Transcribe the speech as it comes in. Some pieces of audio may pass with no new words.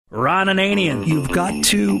Ron Ananian. You've got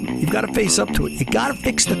to face up to it. You got to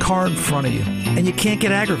fix the car in front of you, and you can't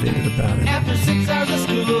get aggravated about it. After 6 hours of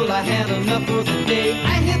school, I had enough for the day.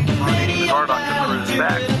 I hit the radio. Car Doctor is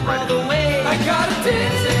back. Right away. I got a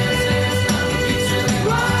dance,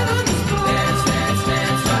 right on the spot.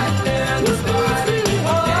 Dance, right there on the spot.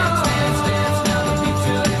 Dance, now the beat's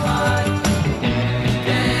really hot.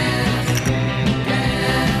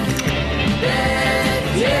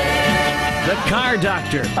 Dance, yeah. The Car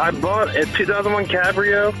Doctor. I bought a 2001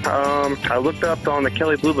 Cabrio. I looked up on the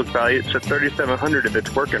Kelley Blue Book value. It said $3,700 if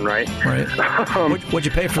it's working right. Right. What'd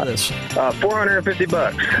you pay for this?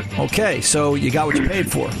 $450. Okay, so you got what you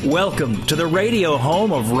paid for. Welcome to the radio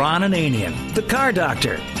home of Ron Ananian, the Car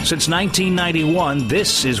Doctor. Since 1991,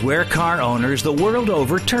 this is where car owners the world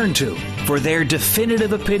over turn to for their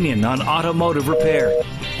definitive opinion on automotive repair.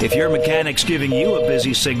 If your mechanic's giving you a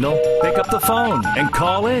busy signal, pick up the phone and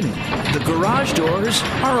call in. The garage doors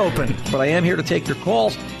are open. But I am here to take your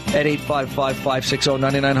calls at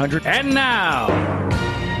 855-560-9900. And now,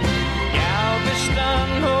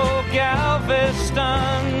 Galveston, oh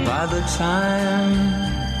Galveston. By the time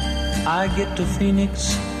I get to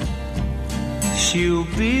Phoenix, she'll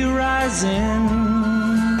be rising,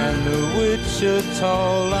 and the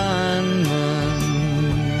Wichita lineman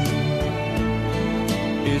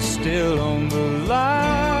is still on the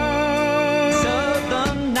line.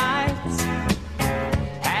 Southern nights,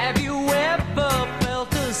 have you ever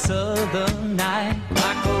felt a southern night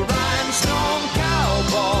like a rhinestone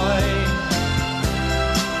cowboy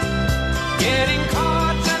getting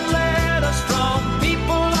cards and letters from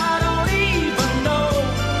people I don't even know,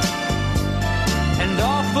 and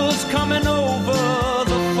offers coming over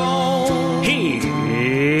the phone?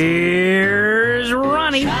 here's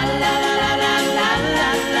Ronnie.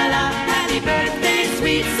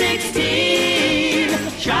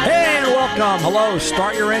 Hey, and welcome. Hello,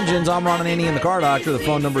 start your engines. I'm Ron Ananian, the Car Doctor. The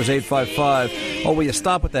phone number is 855. Oh, will you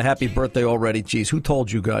stop with the happy birthday already? Jeez, who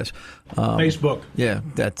told you guys? Facebook. Yeah,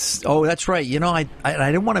 that's right. You know, I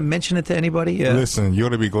didn't want to mention it to anybody. Listen, you ought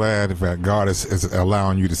to be glad that God is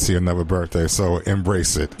allowing you to see another birthday, so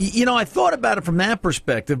embrace it. You know, I thought about it from that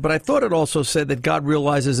perspective, but I thought it also said that God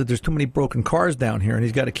realizes that there's too many broken cars down here, and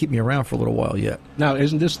he's got to keep me around for a little while yet. Now,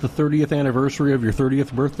 isn't this the 30th anniversary of your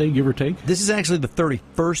 30th birthday, give or take? This is actually the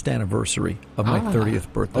 31st anniversary of my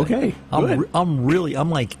 30th birthday. Okay, I'm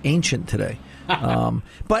like ancient today.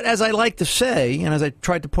 But as I like to say, and as I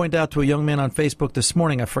tried to point out to a young man on Facebook this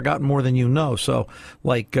morning, I've forgotten more than you know. So,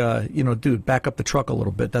 dude, back up the truck a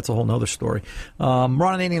little bit. That's a whole nother story. Ron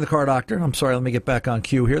Ananian, the Car Doctor. I'm sorry, let me get back on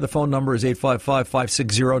cue here. The phone number is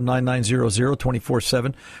 855-560-9900,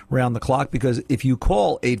 24/7, round the clock, because if you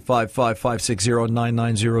call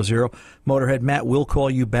 855-560-9900, Motorhead Matt will call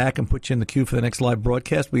you back and put you in the queue for the next live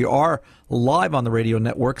broadcast. We are live on the radio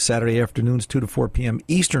network Saturday afternoons, 2 to 4 p.m.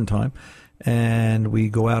 Eastern Time. And we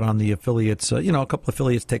go out on the affiliates. A couple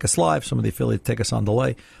affiliates take us live. Some of the affiliates take us on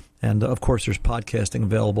delay. And, of course, there's podcasting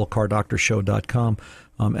available, cardoctorshow.com,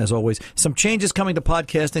 as always. Some changes coming to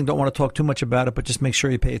podcasting. Don't want to talk too much about it, but just make sure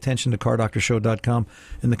you pay attention to cardoctorshow.com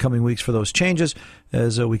in the coming weeks for those changes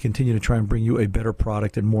as we continue to try and bring you a better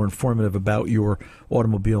product and more informative about your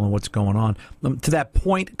automobile and what's going on. To that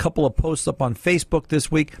point, a couple of posts up on Facebook this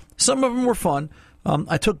week. Some of them were fun.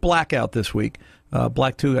 I took black out this week.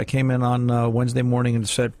 Black 2, I came in on Wednesday morning and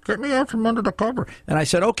said, get me out from under the cover. And I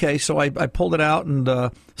said, okay. So I pulled it out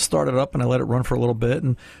and started up, and I let it run for a little bit.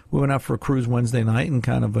 And we went out for a cruise Wednesday night and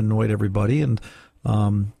kind of annoyed everybody. And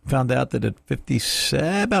found out that at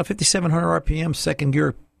about 5,700 RPM, second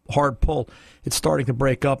gear, hard pull, it's starting to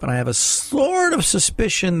break up. And I have a sort of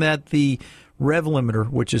suspicion that the rev limiter,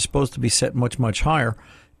 which is supposed to be set much, much higher,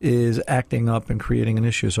 is acting up and creating an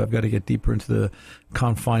issue. So I've got to get deeper into the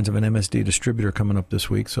confines of an MSD distributor coming up this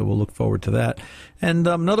week. So we'll look forward to that. And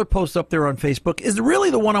another post up there on Facebook is really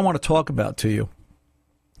the one I want to talk about to you.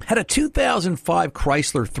 Had a 2005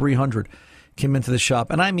 Chrysler 300 came into the shop,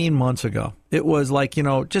 and I mean months ago. It was like,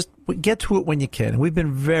 just get to it when you can. And we've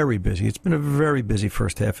been very busy. It's been a very busy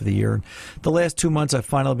first half of the year. And the last 2 months, I've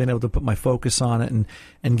finally been able to put my focus on it and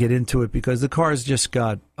get into it because the car's just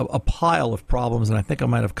got a pile of problems. And I think I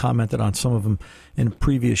might have commented on some of them in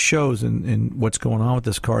previous shows and what's going on with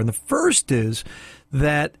this car. And the first is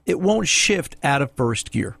that it won't shift out of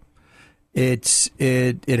first gear. It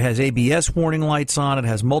has ABS warning lights on. It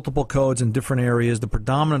has multiple codes in different areas, the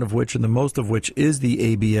predominant of which and the most of which is the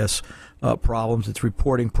ABS problems. It's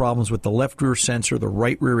reporting problems with the left rear sensor, the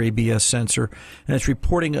right rear ABS sensor, and it's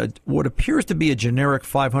reporting what appears to be a generic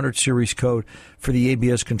 500 series code for the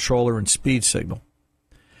ABS controller and speed signal.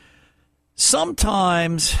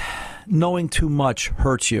 Sometimes knowing too much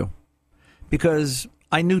hurts you because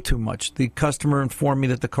I knew too much. The customer informed me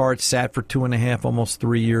that the car had sat for 2.5, almost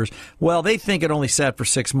 3 years. Well, they think it only sat for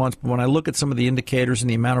 6 months, but when I look at some of the indicators and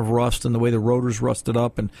the amount of rust and the way the rotor's rusted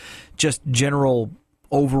up and just general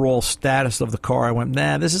overall status of the car, I went,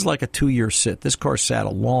 nah, this is like a 2-year sit. This car sat a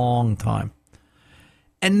long time.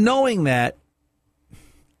 And knowing that,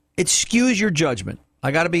 it skews your judgment.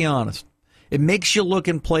 I got to be honest. It makes you look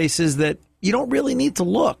in places that you don't really need to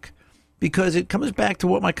look. Because it comes back to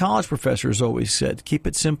what my college professors always said. Keep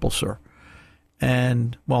it simple, sir.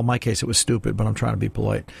 And, well, in my case, it was stupid, but I'm trying to be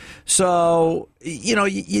polite. So, you know,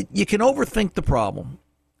 you can overthink the problem.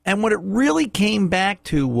 And what it really came back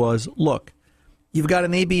to was, look, you've got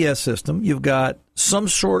an ABS system. You've got some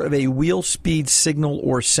sort of a wheel speed signal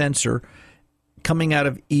or sensor coming out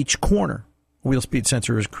of each corner. Wheel speed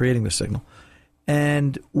sensor is creating the signal.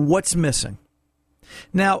 And what's missing?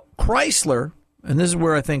 Now, Chrysler... and this is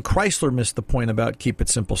where I think Chrysler missed the point about keep it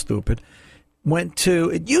simple, stupid,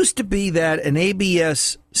 it used to be that an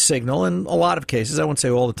ABS signal, in a lot of cases, I won't say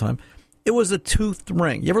all the time, it was a toothed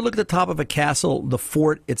ring. You ever look at the top of a castle, the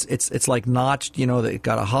fort, it's like notched, you know, it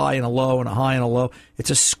got a high and a low and a high and a low. It's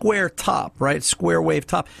a square top, right? Square wave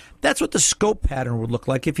top. That's what the scope pattern would look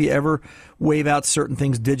like if you ever wave out certain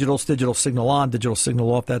things, digital signal on, digital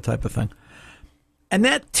signal off, that type of thing. And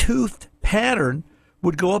that toothed pattern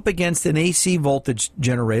would go up against an AC voltage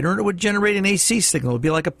generator, and it would generate an AC signal. It would be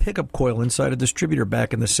like a pickup coil inside a distributor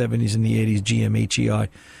back in the 70s and the 80s. GM, HEI,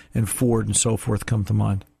 and Ford and so forth come to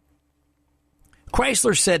mind.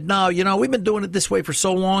 Chrysler said, no, you know, we've been doing it this way for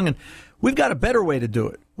so long, and we've got a better way to do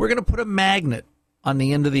it. We're going to put a magnet on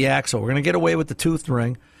the end of the axle. We're going to get away with the tooth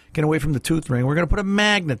ring, get away from the tooth ring. We're going to put a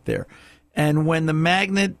magnet there. And when the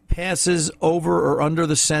magnet passes over or under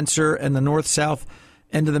the sensor and the north-south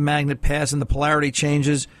end of the magnet pass and the polarity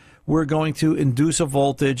changes, we're going to induce a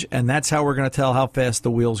voltage, and that's how we're going to tell how fast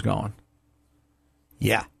the wheel's going.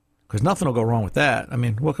 Yeah, because nothing will go wrong with that. I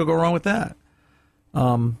mean, what could go wrong with that?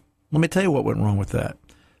 Let me tell you what went wrong with that.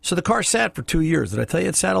 So the car sat for 2 years. Did I tell you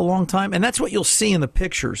it sat a long time? And that's what you'll see in the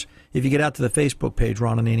pictures if you get out to the Facebook page,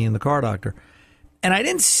 Ron Ananian and the Car Doctor. And I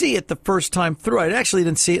didn't see it the first time through. I actually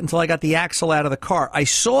didn't see it until I got the axle out of the car. I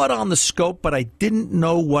saw it on the scope, but I didn't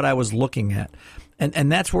know what I was looking at.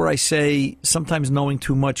 And that's where I say sometimes knowing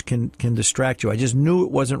too much can distract you. I just knew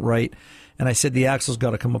it wasn't right, and I said the axle's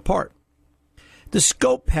got to come apart. The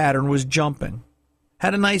scope pattern was jumping.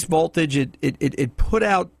 Had a nice voltage. It put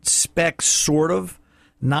out specs, sort of,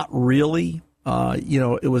 not really.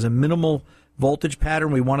 It was a minimal voltage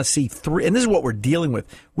pattern. We want to see 3, and this is what we're dealing with.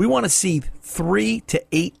 We want to see 3 to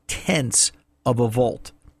 8 tenths of a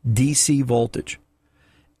volt, DC voltage.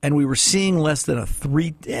 And we were seeing less than a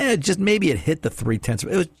 3, just maybe it hit the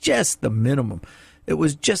 0.3. It was just the minimum. It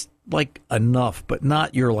was just like enough, but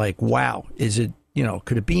not you're like, wow, is it,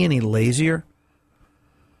 could it be any lazier?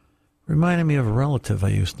 Reminded me of a relative I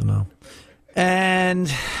used to know.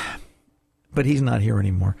 But he's not here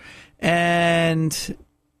anymore. And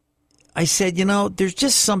I said, there's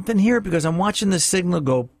just something here because I'm watching the signal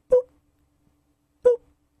go boop, boop,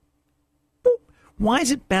 boop. Why is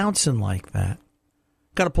it bouncing like that?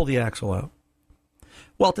 Got to pull the axle out.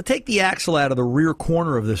 Well, to take the axle out of the rear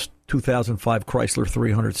corner of this 2005 Chrysler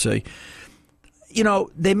 300C,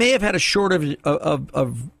 they may have had a shortage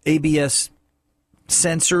of ABS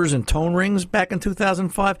sensors and tone rings back in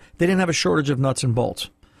 2005. They didn't have a shortage of nuts and bolts.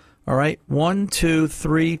 All right? 1, 2,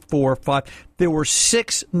 3, 4, 5. There were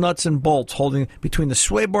 6 nuts and bolts holding between the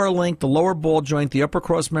sway bar link, the lower ball joint, the upper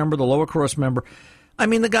cross member, the lower cross member. I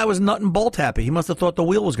mean, the guy was nut and bolt happy. He must have thought the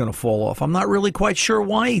wheel was going to fall off. I'm not really quite sure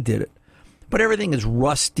why he did it. But everything is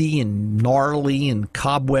rusty and gnarly and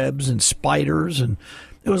cobwebs and spiders. And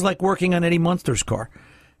it was like working on Eddie Munster's car.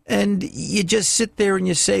 And you just sit there and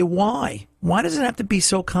you say, why? Why does it have to be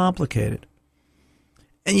so complicated?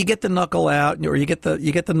 And you get the knuckle out, or you get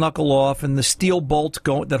the knuckle off, and the steel bolts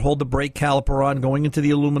that hold the brake caliper on going into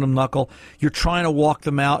the aluminum knuckle. You're trying to walk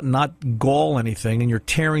them out and not gall anything, and you're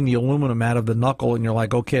tearing the aluminum out of the knuckle, and you're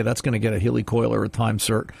like, okay, that's going to get a Healy coil or a time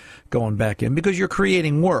cert going back in because you're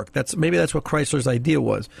creating work. Maybe that's what Chrysler's idea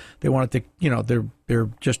was. They wanted to, they're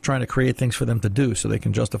just trying to create things for them to do so they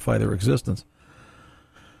can justify their existence.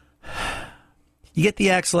 You get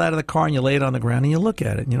the axle out of the car and you lay it on the ground and you look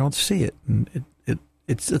at it and you don't see it. And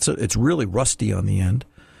it's really rusty on the end,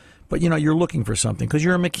 but you're looking for something because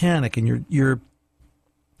you're a mechanic and you're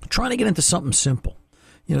trying to get into something simple.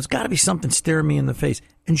 It's got to be something staring me in the face.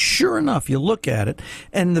 And sure enough, you look at it,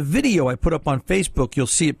 and the video I put up on Facebook, you'll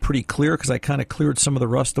see it pretty clear because I kind of cleared some of the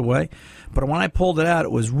rust away. But when I pulled it out,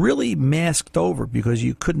 it was really masked over because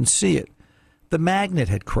you couldn't see it. The magnet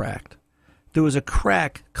had cracked. There was a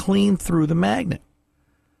crack clean through the magnet.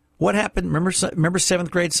 What happened? Remember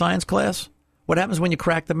seventh grade science class? What happens when you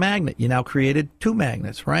crack the magnet? You now created two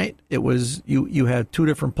magnets, right? It was you had two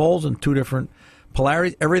different poles and two different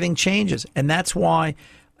polarities. Everything changes, and that's why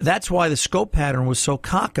the scope pattern was so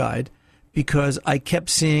cockeyed, because I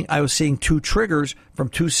was seeing two triggers from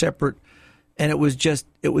two separate, and it was just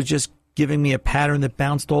giving me a pattern that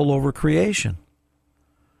bounced all over creation.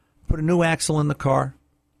 Put a new axle in the car,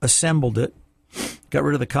 assembled it, got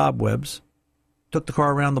rid of the cobwebs, took the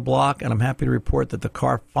car around the block, and I'm happy to report that the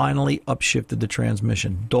car finally upshifted the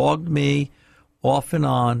transmission. Dogged me off and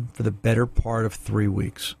on for the better part of 3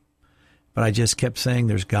 weeks. But I just kept saying,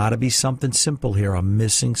 there's got to be something simple here. I'm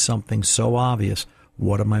missing something so obvious.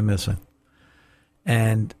 What am I missing?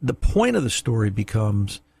 And the point of the story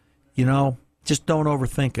becomes, just don't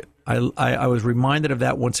overthink it. I was reminded of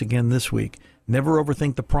that once again this week. Never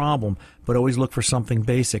overthink the problem, but always look for something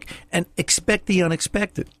basic. And expect the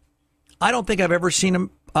unexpected. I don't think I've ever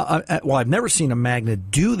seen I've never seen a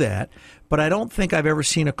magnet do that, but I don't think I've ever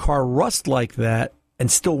seen a car rust like that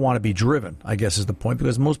and still want to be driven, I guess is the point,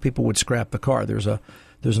 because most people would scrap the car. There's an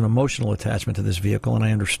emotional attachment to this vehicle, and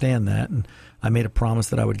I understand that, and I made a promise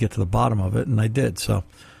that I would get to the bottom of it, and I did. So,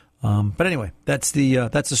 but anyway, that's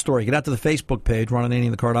the story. Get out to the Facebook page, Ron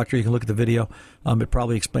Ananian, the Car Doctor. You can look at the video. It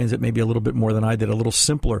probably explains it maybe a little bit more than I did, a little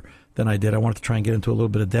simpler than I did. I wanted to try and get into a little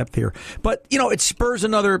bit of depth here. But, it spurs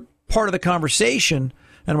another part of the conversation,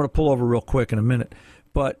 and I'm going to pull over real quick in a minute,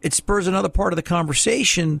 but it spurs another part of the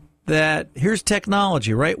conversation that here's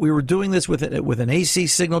technology, right? We were doing this with an AC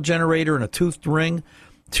signal generator and a toothed ring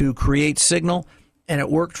to create signal, and it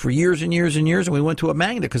worked for years and years and years, and we went to a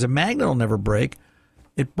magnet because a magnet will never break.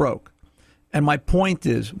 It broke. And my point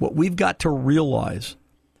is, what we've got to realize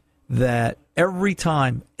that every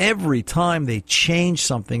time they change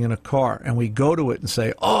something in a car and we go to it and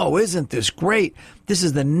say, oh, isn't this great? This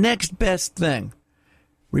is the next best thing.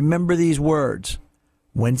 Remember these words.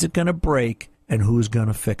 When's it going to break and who's going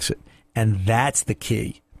to fix it? And that's the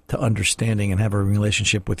key to understanding and have a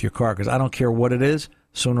relationship with your car, because I don't care what it is,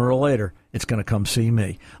 sooner or later, it's going to come see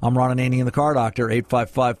me. I'm Ron Ananian, the Car Doctor,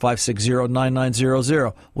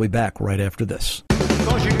 855-560-9900. We'll be back right after this.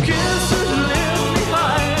 'Cause your kisses live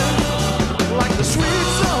behind like the sweet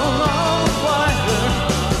song on fire,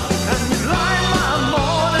 and you light my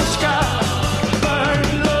morning sky,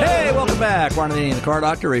 burn low. Hey, welcome back. Ron Ananian, the Car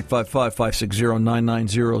Doctor,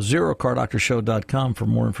 855-560-9900, cardoctorshow.com for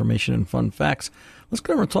more information and fun facts. Let's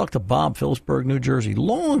go over and talk to Bob, Phillipsburg, New Jersey,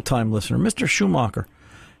 long-time listener, Mr. Schumacher.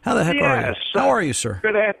 How the heck are you? How are you, sir?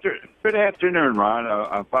 Good afternoon, Ron.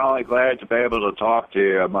 I'm finally glad to be able to talk to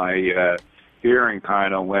you. My hearing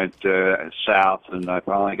kind of went south, and I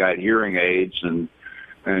finally got hearing aids, and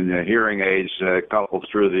hearing aids coupled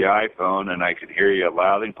through the iPhone, and I can hear you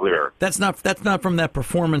loud and clear. That's not from that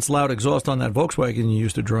performance loud exhaust on that Volkswagen you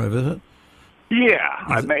used to drive, is it?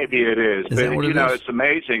 Yeah, maybe it is. Is but, that what it is? It's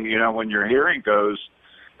amazing, when your hearing goes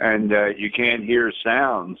and you can't hear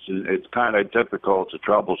sounds, it's kind of difficult to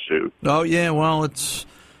troubleshoot. Oh, yeah, well, it's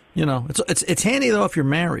handy, though, if you're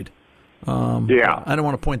married. Yeah. I don't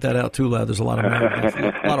want to point that out too loud. There's a lot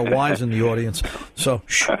of wives in the audience. So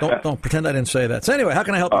don't pretend I didn't say that. So anyway, how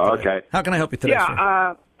can I help you today? Okay. How can I help you today,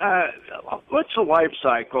 sir? What's the life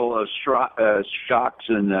cycle of shocks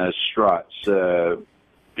and struts? I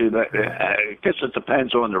guess it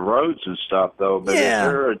depends on the roads and stuff, though. But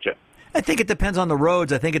Yeah. I think it depends on the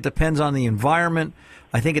roads. I think it depends on the environment.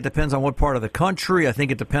 I think it depends on what part of the country. I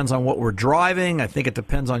think it depends on what we're driving. I think it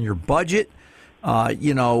depends on your budget. I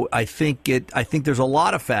think there's a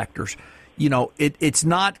lot of factors. It's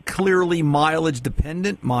not clearly mileage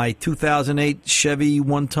dependent. My 2008 Chevy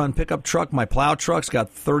 1-ton pickup truck, my plow truck's got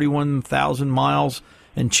 31,000 miles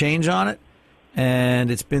and change on it,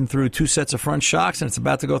 and it's been through 2 sets of front shocks, and it's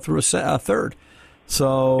about to go through a third.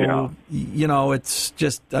 So, it's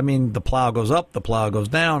just, the plow goes up, the plow goes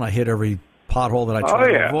down. I hit every pothole that I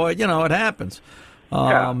try to avoid. It happens.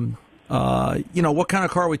 What kind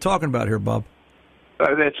of car are we talking about here, Bob?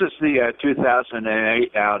 That's just the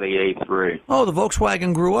 2008 Audi A3. Oh, the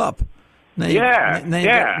Volkswagen grew up. Now you've got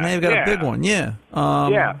a big one. Yeah.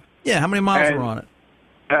 Yeah, how many miles are on it?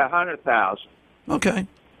 100,000. Okay.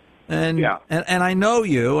 And I know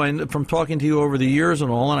you, and from talking to you over the years and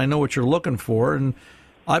all, and I know what you're looking for, and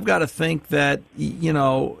I've got to think that,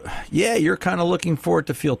 you're kind of looking for it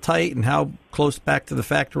to feel tight, and how close back to the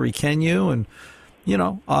factory can you? And,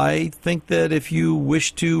 I think that if you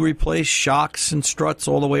wish to replace shocks and struts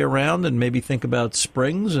all the way around, and maybe think about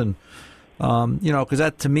springs, and, because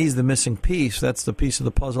that to me is the missing piece. That's the piece of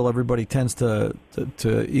the puzzle everybody tends to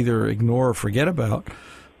either ignore or forget about.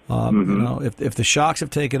 If the shocks have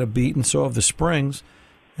taken a beat and so have the springs,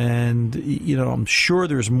 And, I'm sure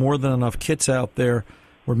there's more than enough kits out there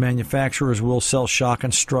where manufacturers will sell shock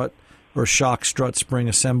and strut or shock strut spring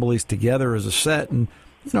assemblies together as a set and,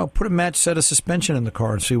 put a matched set of suspension in the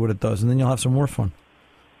car and see what it does, and then you'll have some more fun.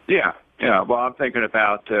 Yeah. Well, I'm thinking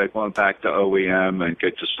about going back to OEM and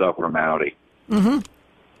get the stuff from Audi. Mm-hmm.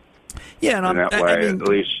 Yeah, and that way, at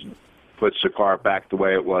least puts the car back the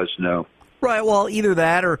way it was new. Right. Well, either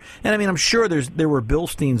that I'm sure there were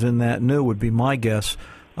Bilsteins in that new would be my guess.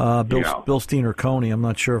 Bilstein or Coney. I'm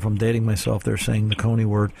not sure if I'm dating myself there saying the Coney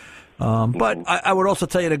word. But I would also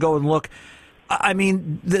tell you to go and look. I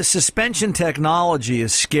mean, the suspension technology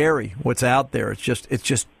is scary. What's out there?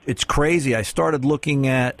 It's crazy. I started looking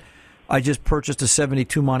at. I just purchased a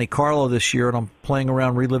 '72 Monte Carlo this year, and I'm playing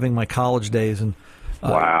around, reliving my college days, and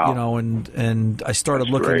wow. And I started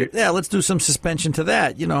That's looking great. at let's do some suspension to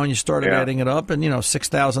that, and you started adding it up, and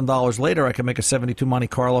 $6,000 later, I can make a '72 Monte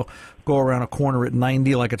Carlo go around a corner at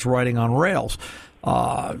 90 like it's riding on rails.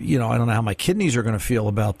 I don't know how my kidneys are going to feel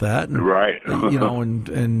about that. And, right.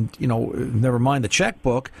 Never mind the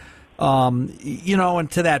checkbook.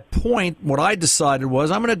 And to that point, what I decided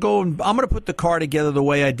was I'm going to put the car together the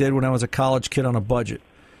way I did when I was a college kid on a budget.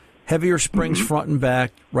 Heavier springs front and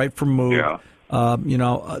back, right from move. Yeah.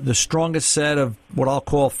 The strongest set of what I'll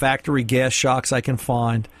call factory gas shocks I can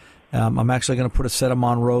find. I'm actually going to put a set of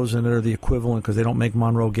Monroes in it, or the equivalent, because they don't make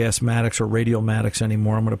Monroe Gasmatics or Radiomatics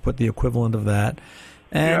anymore. I'm going to put the equivalent of that,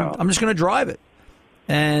 and I'm just going to drive it.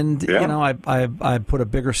 And I put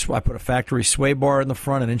a factory sway bar in the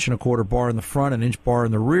front, 1 1/4 inch bar in the front, 1 inch bar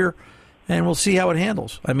in the rear, and we'll see how it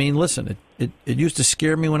handles. I mean, listen, it used to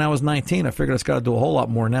scare me when I was 19. I figured it's got to do a whole lot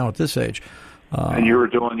more now at this age. And you were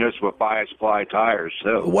doing this with bias ply tires,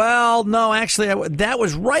 too. Well, no, actually, that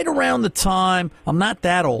was right around the time. I'm not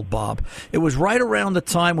that old, Bob. It was right around the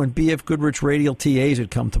time when BF Goodrich radial TAs had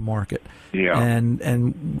come to market. Yeah. And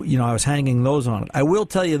I was hanging those on it. I will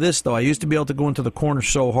tell you this, though. I used to be able to go into the corner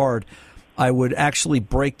so hard, I would actually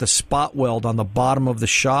break the spot weld on the bottom of the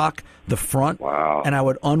shock, the front. Wow. And I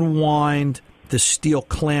would unwind the steel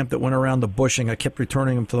clamp that went around the bushing. I kept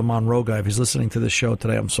returning him to the Monroe guy. If he's listening to this show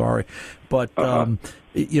today, I'm sorry. But, I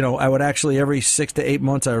would actually, every 6 to 8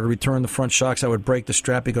 months, I would return the front shocks. I would break the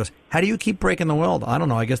strap. He goes, how do you keep breaking the weld? I don't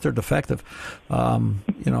know. I guess they're defective. What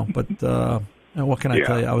can I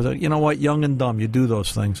tell you? I was like, young and dumb. You do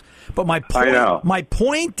those things. But my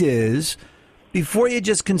point is, before you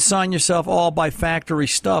just consign yourself all by factory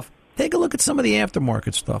stuff, take a look at some of the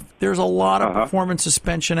aftermarket stuff. There's a lot of performance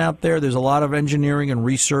suspension out there. There's a lot of engineering and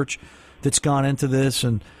research that's gone into this.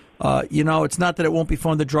 And, it's not that it won't be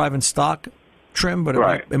fun to drive in stock trim, but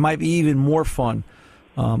it might be even more fun.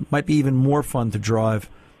 To drive,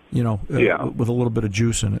 with a little bit of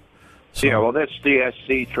juice in it. So, that's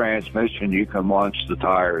DSC transmission. You can launch the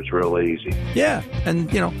tires real easy. Yeah,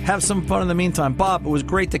 and have some fun in the meantime. Bob, it was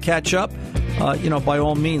great to catch up. By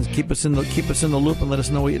all means, keep us in the loop and let us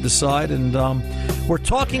know what you decide. And we're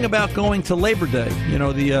talking about going to Labor Day.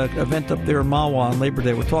 The event up there in Mahwah on Labor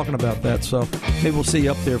Day. We're talking about that, so maybe we'll see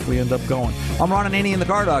you up there if we end up going. I'm Ron Ananian, the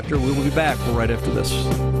Car Doctor. We will be back right after this.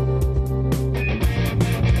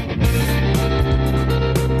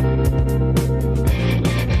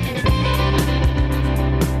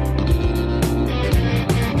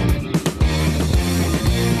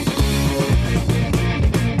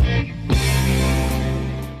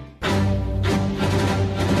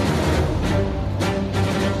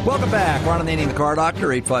 Welcome back. Ron Ananian, the Car Doctor,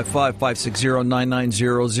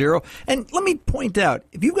 855-560-9900. And let me point out,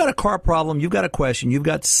 if you've got a car problem, you've got a question, you've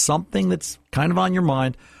got something that's kind of on your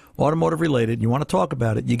mind, automotive related, and you want to talk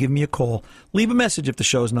about it, you give me a call. Leave a message if the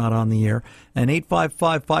show's not on the air. And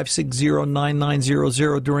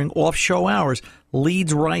 855-560-9900 during off-show hours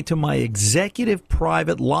leads right to my executive,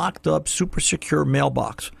 private, locked-up, super secure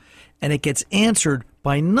mailbox. And it gets answered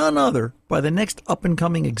by none other by the next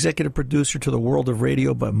up-and-coming executive producer to the world of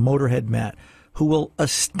radio, by Motorhead Matt, who will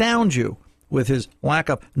astound you with his lack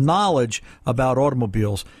of knowledge about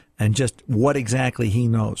automobiles and just what exactly he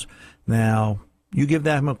knows. Now, you give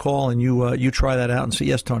him a call and you try that out and say,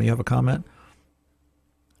 yes, Tony, you have a comment?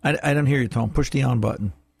 I don't hear you, Tony. Push the on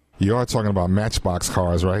button. You are talking about Matchbox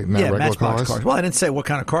cars, right? Not regular Matchbox cars. Well, I didn't say what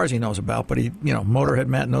kind of cars he knows about, but Motorhead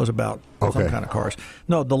Matt knows about some kind of cars.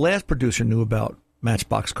 No, the last producer knew about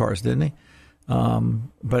Matchbox cars, didn't he?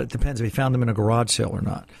 But it depends if he found them in a garage sale or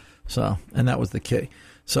not. So, and that was the key.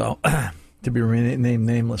 So, to be named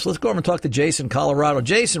nameless. Let's go over and talk to Jason, Colorado.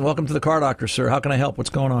 Jason, welcome to the Car Doctor, sir. How can I help?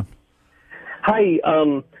 What's going on? Hi.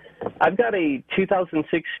 I've got a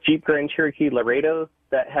 2006 Jeep Grand Cherokee Laredo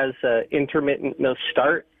that has intermittent no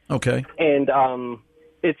start. Okay. And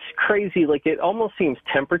it's crazy. Like, it almost seems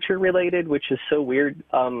temperature related, which is so weird.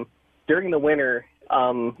 During the winter,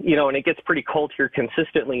 you know, and it gets pretty cold here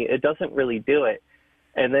consistently, it doesn't really do it.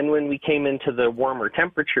 And then when we came into the warmer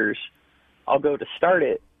temperatures, I'll go to start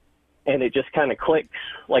it, and it just kind of clicks,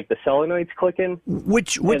 like the solenoid's clicking.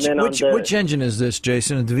 Which engine is this,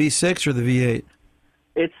 Jason? The V6 or the V8?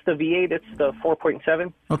 It's the V8. It's the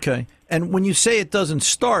 4.7. Okay. And when you say it doesn't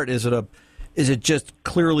start, is it just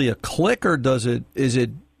clearly a click, or is it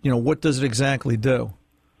you know, what does it exactly do?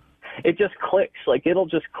 It just clicks. Like, it'll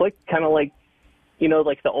just click, kind of like, you know,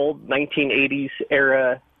 like the old 1980s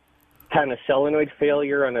era kind of solenoid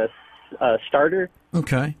failure on a starter.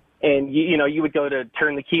 Okay. And, you know, you would go to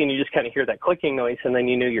turn the key and you just kind of hear that clicking noise, and then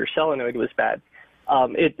you knew your solenoid was bad.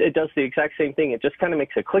 It does the exact same thing. It just kind of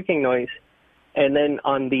makes a clicking noise. And then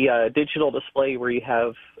on the digital display where you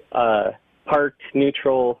have park,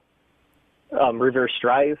 neutral, reverse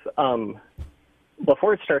drive,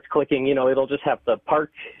 before it starts clicking, you know, it'll just have the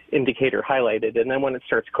park indicator highlighted. And then when it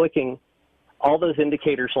starts clicking, all those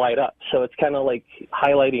indicators light up. So it's kind of like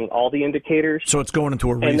highlighting all the indicators. So it's going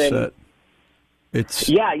into a reset.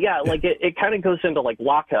 Yeah. Like it kind of goes into like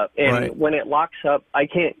lockup. And right. When it locks up, I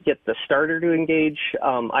can't get the starter to engage.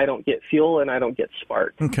 I don't get fuel, and I don't get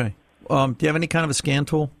spark. Okay. Do you have any kind of a scan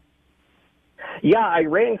tool? Yeah, I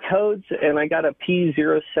ran codes, and I got a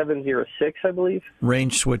P0706, I believe.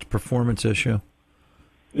 Range switch performance issue.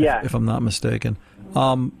 Yeah. If I'm not mistaken.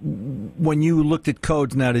 When you looked at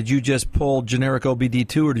codes now, did you just pull generic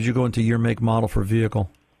OBD2, or did you go into year, make, model for vehicle?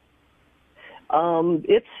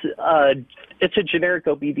 It's a generic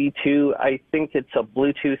OBD2. I think it's a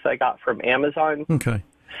Bluetooth I got from Amazon. Okay.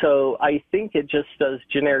 So I think it just does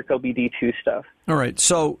generic OBD2 stuff. All right.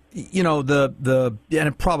 So, you know, and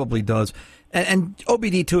it probably does. And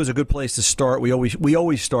OBD2 is a good place to start. We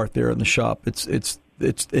always start there in the shop. It's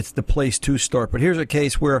the place to start. But here's a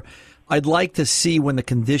case where I'd like to see when the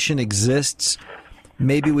condition exists.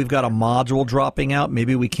 Maybe we've got a module dropping out.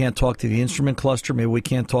 Maybe we can't talk to the instrument cluster. Maybe we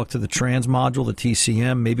can't talk to the trans module, the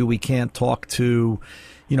TCM. Maybe we can't talk to,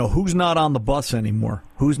 you know, who's not on the bus anymore,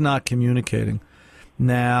 who's not communicating.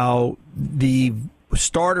 Now, the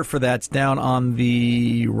starter for that's down on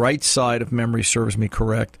the right side, if memory serves me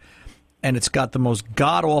correct, and it's got the most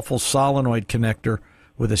god-awful solenoid connector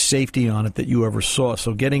with a safety on it that you ever saw.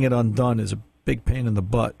 So getting it undone is a big pain in the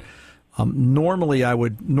butt. Normally I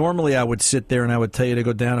would sit there and I would tell you to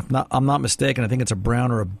go down. If not, I'm not mistaken, I think it's a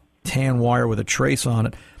brown or a tan wire with a trace on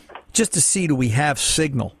it, just to see, do we have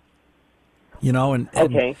signal? You know, and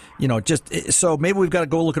you know, just so maybe we've got to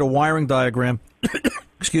go look at a wiring diagram.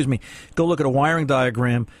 Excuse me. Go look at a wiring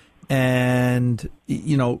diagram, and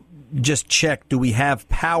you know, just check: do we have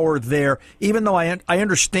power there? Even though I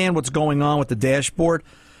understand what's going on with the dashboard,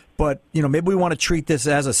 but you know, maybe we want to treat this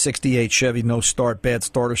as a '68 Chevy, no start, bad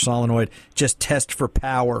starter solenoid. Just test for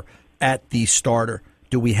power at the starter.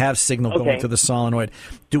 Do we have signal going to the solenoid?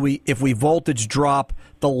 Do we, if we voltage drop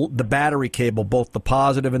the battery cable, both the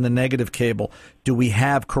positive and the negative cable, do we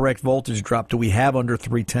have correct voltage drop? Do we have under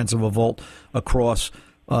 0.3 of a volt across,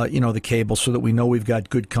 you know, the cable, so that we know we've got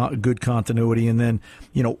good continuity? And then,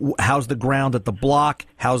 you know, how's the ground at the block?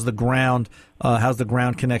 How's the ground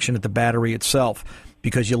connection at the battery itself?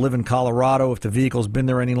 Because you live in Colorado, if the vehicle's been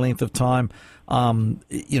there any length of time,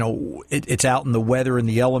 you know, it's out in the weather and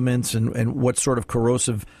the elements, and what sort of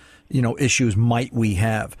corrosive, you know, issues might we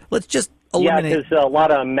have? Let's just eliminate. Yeah, there's a lot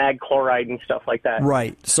of mag chloride and stuff like that.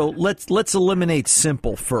 Right. So let's eliminate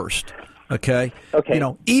simple first. Okay. Okay. You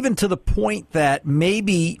know, even to the point that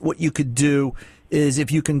maybe what you could do is,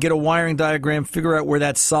 if you can get a wiring diagram, figure out where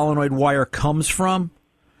that solenoid wire comes from,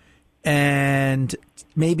 and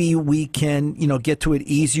maybe we can, you know, get to it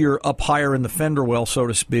easier up higher in the fender well, so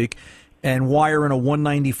to speak, and wire in a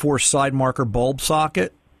 194 side marker bulb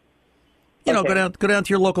socket. You know, go down to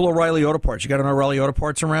your local O'Reilly Auto Parts. You got an O'Reilly Auto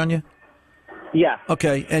Parts around you? Yeah.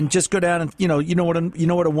 Okay, and just go down and you know what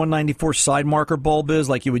a 194 side marker bulb is,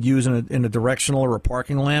 like you would use in a directional or a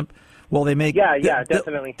parking lamp. Well, they make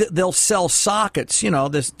definitely. They'll sell sockets, you know,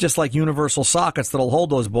 this just like universal sockets that'll hold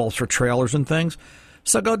those bulbs for trailers and things.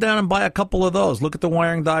 So go down and buy a couple of those. Look at the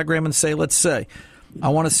wiring diagram and say, let's say, I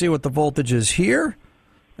want to see what the voltage is here,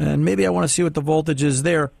 and maybe I want to see what the voltage is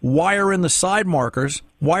there. Wire in the side markers,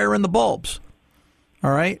 wire in the bulbs. All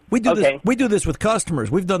right? We do this with customers.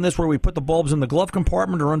 We've done this where we put the bulbs in the glove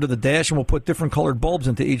compartment or under the dash, and we'll put different colored bulbs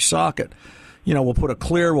into each socket. You know, we'll put a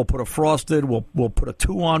clear, we'll put a frosted, we'll put a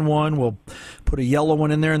 2-on-1, we'll put a yellow one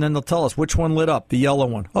in there, and then they'll tell us which one lit up, the yellow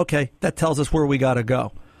one. Okay, that tells us where we got to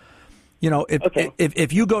go. You know,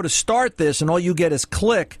 if you go to start this and all you get is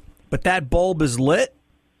click, but that bulb is lit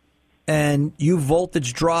and you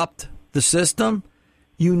voltage dropped the system,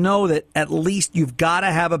 you know that at least you've got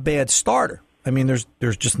to have a bad starter. I mean,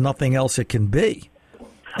 there's just nothing else it can be.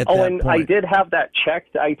 And I did have that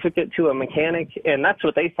checked. I took it to a mechanic, and that's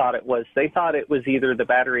what they thought it was. They thought it was either the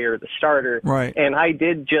battery or the starter. Right. And I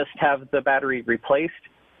did just have the battery replaced.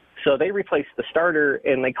 So they replaced the starter,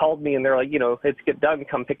 and they called me, and they're like, it's done.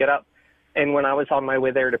 Come pick it up. And when I was on my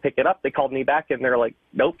way there to pick it up, they called me back, and they're like,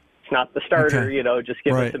 nope, it's not the starter. Okay. Just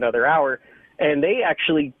give us another hour. And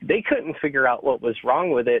they couldn't figure out what was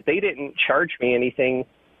wrong with it. They didn't charge me anything.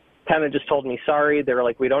 Kind of just told me sorry. They were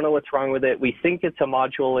like, we don't know what's wrong with it. We think it's a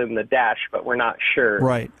module in the dash, but we're not sure.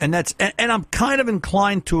 Right. And I'm kind of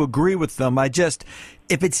inclined to agree with them.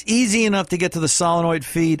 If it's easy enough to get to the solenoid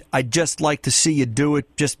feed, I'd just like to see you do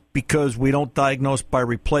it, just because we don't diagnose by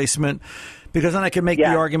replacement. Because then I can make the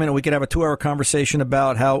argument, and we could have a 2-hour conversation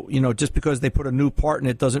about how, just because they put a new part in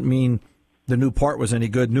it doesn't mean the new part was any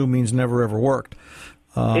good. New means never ever worked.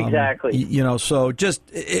 Exactly. So just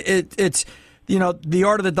it's the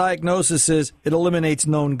art of the diagnosis is it eliminates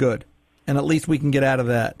known good, and at least we can get out of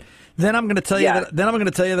that. Then I'm going to tell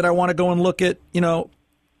you that I want to go and look at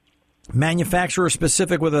manufacturer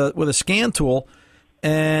specific with a scan tool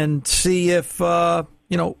and see if what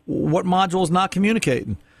module is not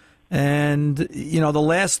communicating. And the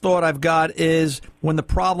last thought I've got is when the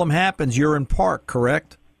problem happens, you're in park,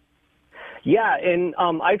 correct? Yeah, and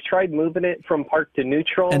I've tried moving it from park to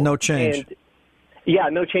neutral. And no change.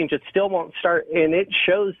 No change. It still won't start, and it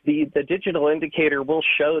shows the digital indicator will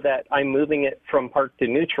show that I'm moving it from park to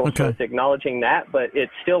neutral, so it's acknowledging that, but it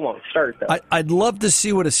still won't start, though. I'd love to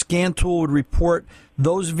see what a scan tool would report.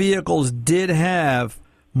 Those vehicles did have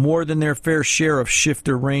more than their fair share of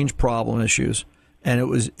shifter range problem issues, and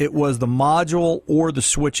it was the module or the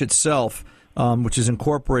switch itself, which is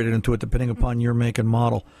incorporated into it depending upon your make and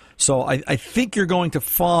model. So I think you're going to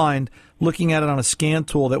find, looking at it on a scan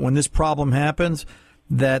tool, that when this problem happens,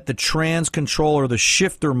 that the trans controller, the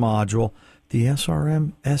shifter module, the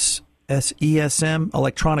SESM,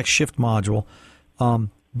 electronic shift module,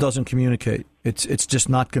 doesn't communicate. It's just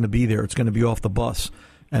not going to be there. It's going to be off the bus.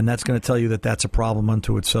 And that's going to tell you that that's a problem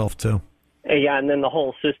unto itself, too. Yeah, and then the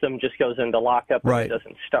whole system just goes into lockup and it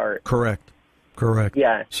doesn't start. Correct.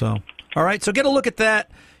 Yeah. So, all right, so get a look at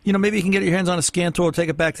that. Maybe you can get your hands on a scan tool or take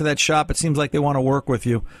it back to that shop. It seems like they want to work with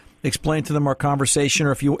you. Explain to them our conversation,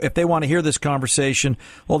 or if they want to hear this conversation,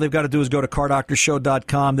 all they've got to do is go to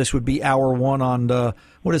cardoctorshow.com. This would be hour one on,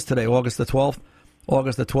 what is today, August the 12th?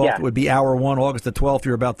 August the 12th would be hour one. August the 12th,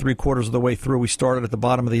 you're about 3/4 of the way through. We started at the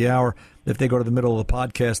bottom of the hour. If they go to the middle of the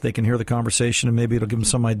podcast, they can hear the conversation, and maybe it'll give them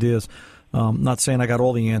some ideas. Not saying I got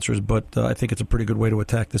all the answers, but I think it's a pretty good way to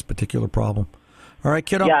attack this particular problem. All right,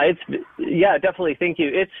 kiddo? Yeah, definitely. Thank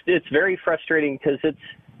you. It's very frustrating because it's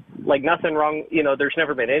like nothing wrong. There's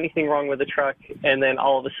never been anything wrong with the truck, and then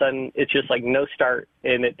all of a sudden it's just like no start,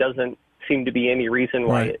 and it doesn't seem to be any reason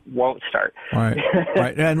why it won't start. Right.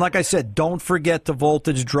 And like I said, don't forget the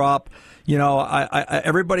voltage drop.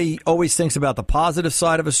 Everybody always thinks about the positive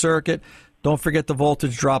side of a circuit. Don't forget the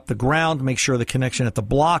voltage drop, the ground. Make sure the connection at the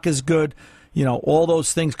block is good. All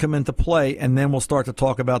those things come into play, and then we'll start to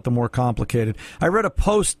talk about the more complicated. I read a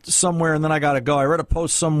post somewhere, and then I got to go. I read a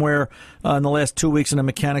post somewhere in the last 2 weeks in a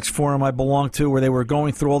mechanics forum I belong to, where they were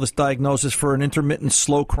going through all this diagnosis for an intermittent,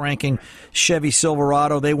 slow-cranking Chevy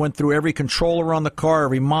Silverado. They went through every controller on the car,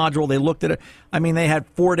 every module. They looked at it. I mean, they had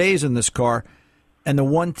 4 days in this car, and the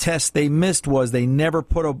one test they missed was they never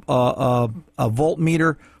put a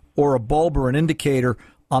voltmeter or a bulb or an indicator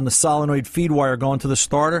on the solenoid feed wire going to the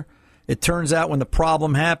starter. It turns out when the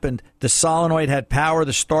problem happened, the solenoid had power,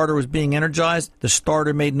 the starter was being energized, the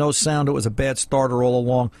starter made no sound, it was a bad starter all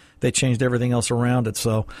along. They changed everything else around it,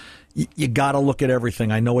 so you got to look at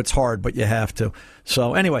everything. I know it's hard, but you have to.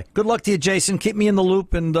 So anyway, good luck to you, Jason. Keep me in the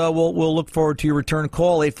loop, and we'll look forward to your return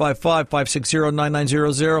call,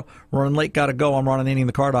 855-560-9900. Running late, got to go. I'm Ron Ananian,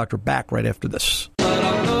 the Car Doctor, back right after this.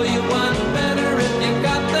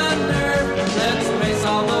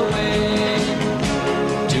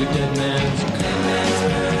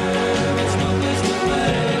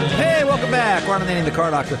 Ron Ananian, the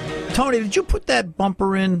Car Doctor. Tony, did you put that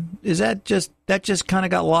bumper in? Is that just kind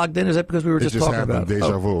of got logged in? Is that because we were just talking about it?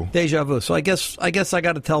 Deja vu. Deja vu. So I guess I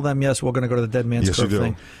got to tell them, yes, we're going to go to the Dead Man's Curve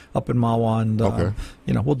thing up in Mawa, and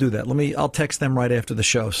we'll do that. I'll text them right after the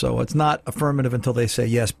show. So it's not affirmative until they say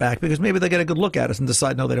yes back, because maybe they get a good look at us and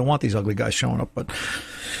decide no, they don't want these ugly guys showing up. But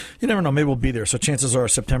you never know. Maybe we'll be there. So chances are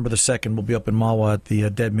September the 2nd we'll be up in Mawa at the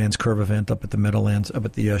Dead Man's Curve event up at the Meadowlands, up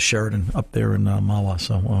at the Sheridan up there in Mawa.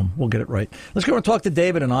 So we'll get it right. Let's go and talk to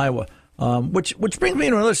David in Iowa. Which brings me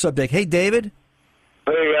to another subject. Hey, David.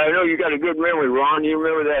 Hey, I know you got a good memory, Ron. You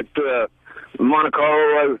remember that Monte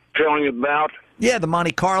Carlo I was telling you about? Yeah, the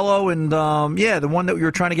Monte Carlo, and the one that we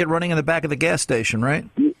were trying to get running in the back of the gas station, right?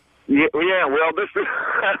 Yeah. Well, this is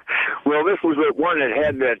this was the one that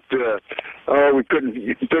had that. We couldn't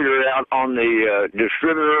figure it out on the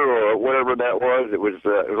distributor or whatever that was. It was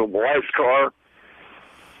a wife's car.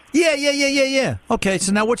 Yeah. Okay,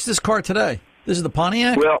 so now what's this car today? This is the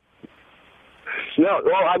Pontiac? Well,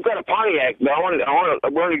 I've got a Pontiac, but I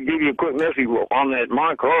wanted to give you a quick message on that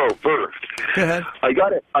Monte Carlo first. Go ahead. I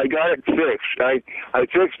got it fixed. I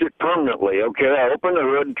fixed it permanently. Okay, I opened the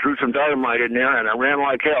hood and threw some dynamite in there, and I ran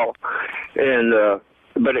like hell. And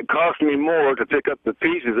but it cost me more to pick up the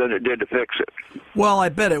pieces than it did to fix it. Well, I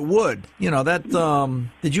bet it would. You know that.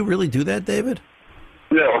 Did you really do that, David?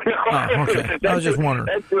 No. Oh, okay. I was just wondering.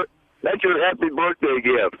 That's your happy birthday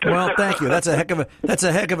gift. Well, thank you. That's a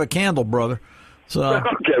heck of a candle, brother. So,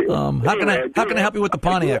 okay. How can I help you with the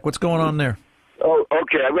Pontiac? What's going on there? Oh,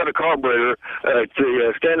 okay. I've got a carburetor. It's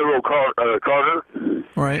a standard Carter.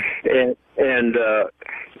 Right. And the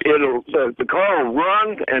car will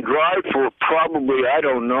run and drive for probably, I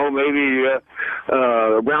don't know, maybe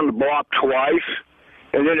around the block twice,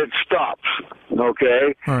 and then it stops.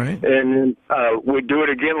 Okay. All right. And then we do it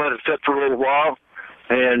again, let it set for a little while,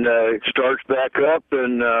 and it starts back up,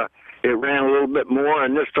 and it ran a little bit more,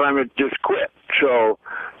 and this time it just quit. So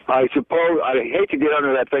I suppose I hate to get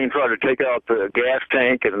under that thing and try to take out the gas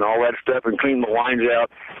tank and all that stuff and clean the lines out,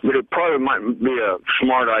 but it probably might be a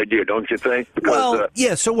smart idea, don't you think? Because,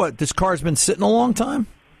 yeah. So what? This car's been sitting a long time?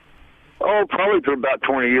 Oh, probably for about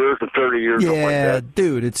 20 years to 30 years. Something like that.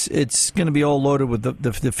 Dude, it's going to be all loaded with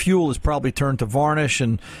the fuel is probably turned to varnish,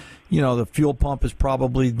 and the fuel pump has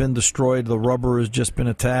probably been destroyed. The rubber has just been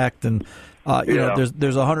attacked, and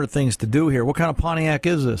there's 100 things to do here. What kind of Pontiac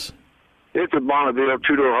is this? It's a Bonneville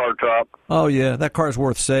 2-door hardtop. Oh yeah, that car's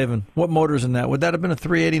worth saving. What motor's in that? Would that have been a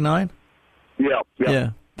 389? Yeah.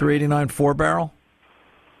 389 4-barrel.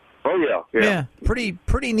 Oh yeah. Yeah, pretty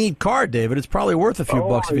neat car, David. It's probably worth a few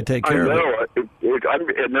bucks if you take care of it.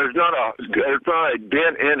 And there's not a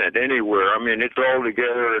dent in it anywhere. I mean, it's all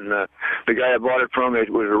together. And the guy I bought it from, it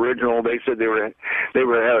was original. They said they were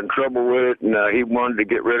having trouble with it, and he wanted to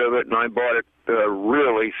get rid of it. And I bought it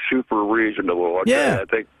really super reasonable. I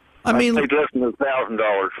think. I mean, I paid less than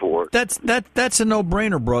 $1,000 for it. That's a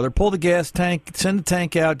no-brainer, brother. Pull the gas tank, send the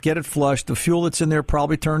tank out, get it flushed. The fuel that's in there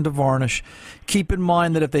probably turned to varnish. Keep in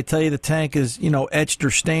mind that if they tell you the tank is, etched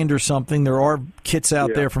or stained or something, there are kits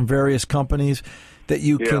out there from various companies that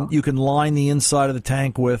you can line the inside of the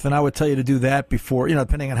tank with. And I would tell you to do that before,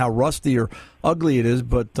 depending on how rusty or ugly it is.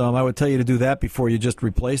 But I would tell you to do that before you just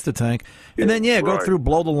replace the tank. And then go through,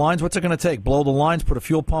 blow the lines. What's it going to take? Blow the lines, put a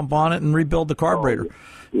fuel pump on it, and rebuild the carburetor.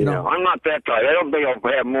 I'm not that tight. I don't think I'll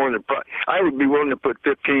have more than. I would be willing to put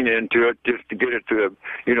 15 into it just to get it to,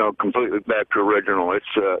 completely back to original.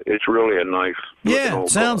 It's really a nice. Yeah, it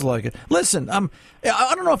sounds like it. Listen, I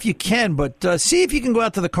don't know if you can, but see if you can go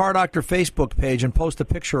out to the Car Doctor Facebook page and post a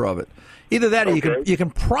picture of it. Either that, or you can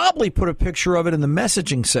probably put a picture of it in the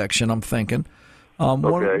messaging section. I'm thinking.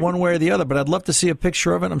 One way or the other, but I'd love to see a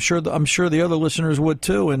picture of it. I'm sure the other listeners would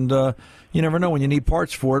too, and you never know when you need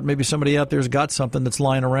parts for it. Maybe somebody out there's got something that's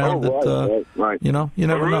lying around right. You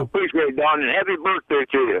never know. Appreciate it, Don, and happy birthday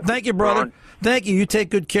to you. Thank you, brother. Don. Thank you. You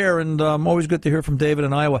take good care, and always good to hear from David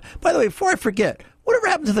in Iowa. By the way, before I forget, whatever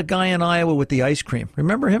happened to the guy in Iowa with the ice cream?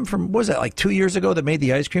 Remember him from, what was that, like 2 years ago that made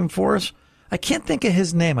the ice cream for us? I can't think of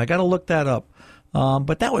his name. I got to look that up.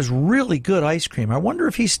 But that was really good ice cream. I wonder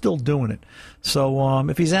if he's still doing it. So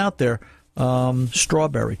if he's out there,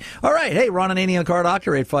 strawberry. All right. Hey, Ron Ananian, the Car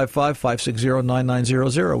Doctor,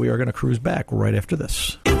 855-560-9900. We are going to cruise back right after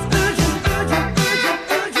this. Hey,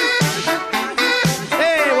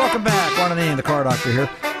 welcome back. Ron Ananian, the Car Doctor here.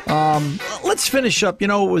 Let's finish up.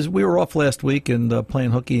 We were off last week and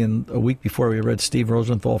playing hooky, and a week before we read Steve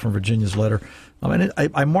Rosenthal from Virginia's letter.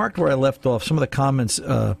 I marked where I left off, some of the comments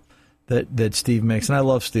that Steve makes. And I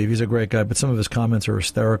love Steve. He's a great guy, but some of his comments are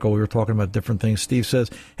hysterical. We were talking about different things. Steve says,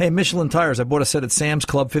 hey, Michelin tires. I bought a set at Sam's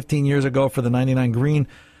Club 15 years ago for the 99 green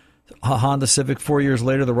Honda Civic. 4 years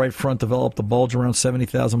later, the right front developed a bulge around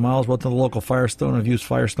 70,000 miles. Went to the local Firestone. I've used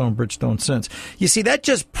Firestone, Bridgestone since. You see, that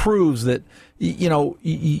just proves that,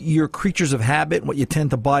 you're creatures of habit. What you tend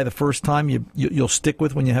to buy the first time, you'll stick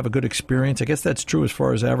with when you have a good experience. I guess that's true as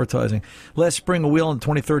far as advertising. Last spring, a wheel in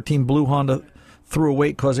 2013 blue Honda threw a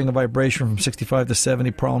weight, causing a vibration from 65 to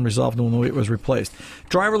 70. Problem resolved when the weight was replaced.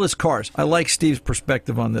 Driverless cars. I like Steve's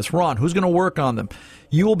perspective on this. Ron, who's going to work on them?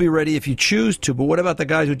 You will be ready if you choose to, but what about the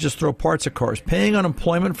guys who just throw parts at cars? Paying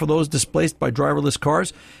unemployment for those displaced by driverless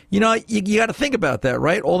cars? You got to think about that,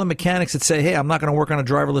 right? All the mechanics that say, hey, I'm not going to work on a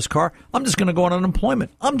driverless car. I'm just going to go on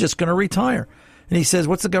unemployment. I'm just going to retire. And he says,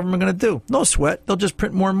 what's the government going to do? No sweat. They'll just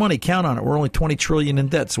print more money. Count on it. We're only $20 trillion in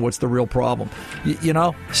debt, so what's the real problem? You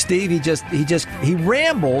know, Steve, he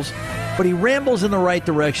rambles, but he rambles in the right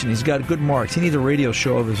direction. He's got good marks. He needs a radio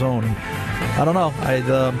show of his own. And I don't know.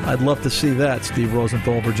 I'd love to see that. Steve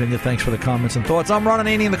Rosenthal, Virginia. Thanks for the comments and thoughts. I'm Ron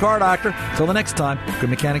Ananian, the Car Doctor. Till the next time, good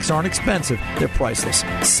mechanics aren't expensive. They're priceless.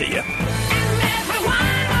 See ya.